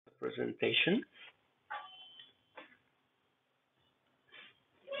presentation.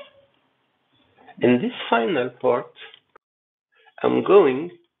 In this final part, I'm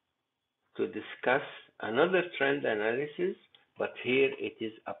going to discuss another trend analysis, but here it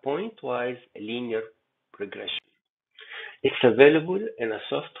is a pointwise linear regression. It's available in a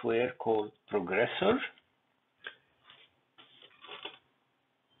software called Progressor.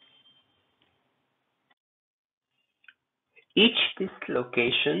 Each test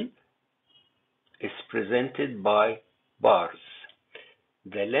location is presented by bars.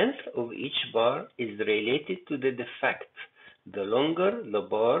 The length of each bar is related to the defect. The longer the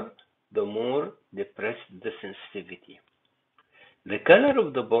bar, the more depressed the sensitivity. The color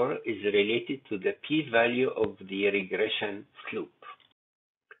of the bar is related to the p-value of the regression slope.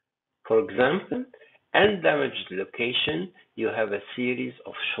 For example, undamaged location, you have a series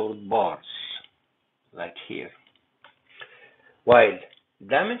of short bars, like here. While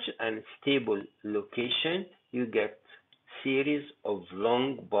damaged and stable location, you get series of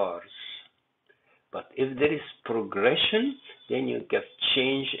long bars. But if there is progression, then you get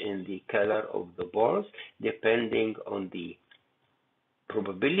change in the color of the bars depending on the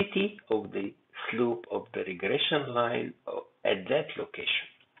probability of the slope of the regression line at that location.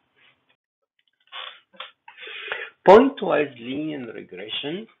 Pointwise linear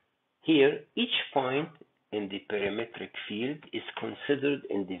regression. Here, each point in the parametric field is considered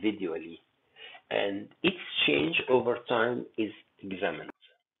individually, and its change over time is examined.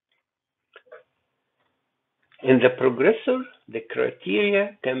 In the progressor, the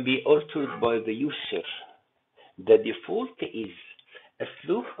criteria can be altered by the user. The default is a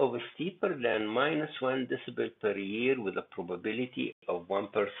slope of steeper than -1 decibel per year with a probability of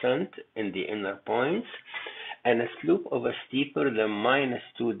 1% in the inner points, and a slope of a steeper than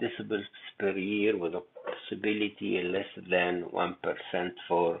 -2 decibels per year with a possibility less than 1%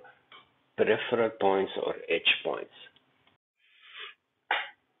 for peripheral points or edge points.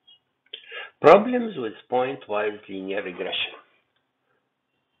 Problems with pointwise linear regression.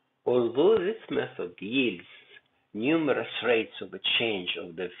 Although this method yields numerous rates of a change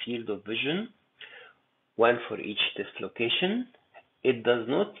of the field of vision, one for each test location, it does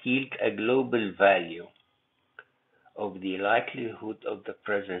not yield a global value of the likelihood of the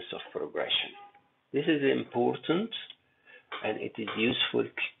presence of progression. This is important and it is useful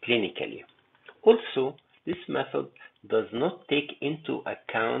clinically. Also, this method does not take into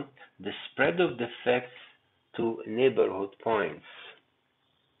account the spread of defects to neighborhood points.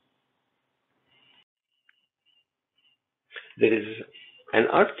 There is an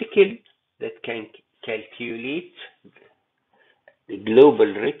article that can calculate the global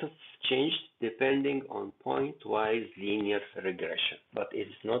rate of change depending on pointwise linear regression, but it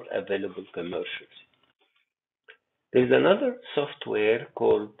is not available commercially. There is another software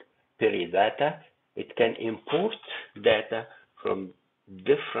called Peridata. It can import data from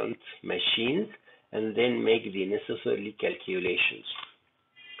different machines and then make the necessary calculations.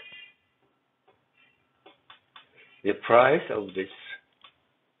 The price of this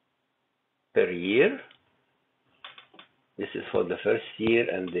per year, this is for the first year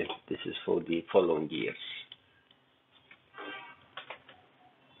and this is for the following years.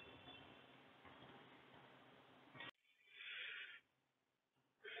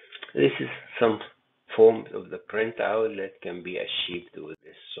 This is some form of the printout that can be achieved with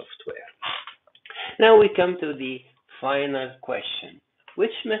this software. Now we come to the final question.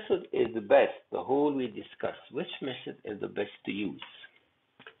 Which method is the best? The whole we discussed. Which method is the best to use?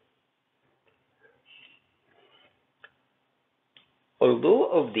 Although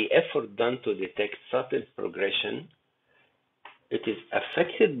of the effort done to detect subtle progression, it is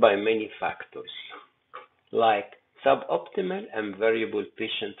affected by many factors, like suboptimal and variable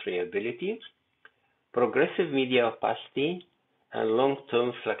patient reliability, progressive media opacity, and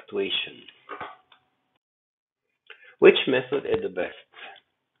long-term fluctuation. Which method is the best?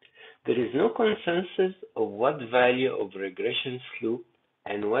 There is no consensus of what value of regression slope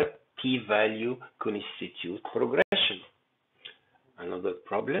and what p-value constitute progression. Another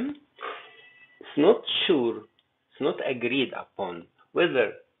problem, it's not agreed upon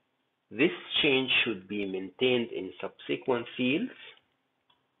whether this change should be maintained in subsequent fields.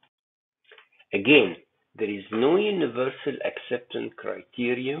 Again, there is no universal acceptance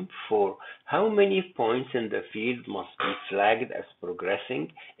criterion for how many points in the field must be flagged as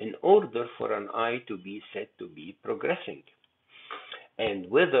progressing in order for an eye to be said to be progressing, and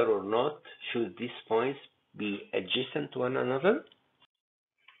whether or not should these points be adjacent to one another.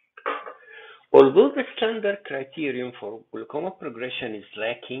 Although the standard criterion for glaucoma progression is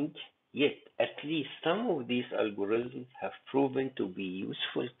lacking, Yet, at least some of these algorithms have proven to be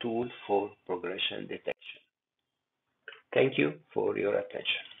useful tools for progression detection. Thank you for your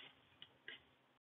attention.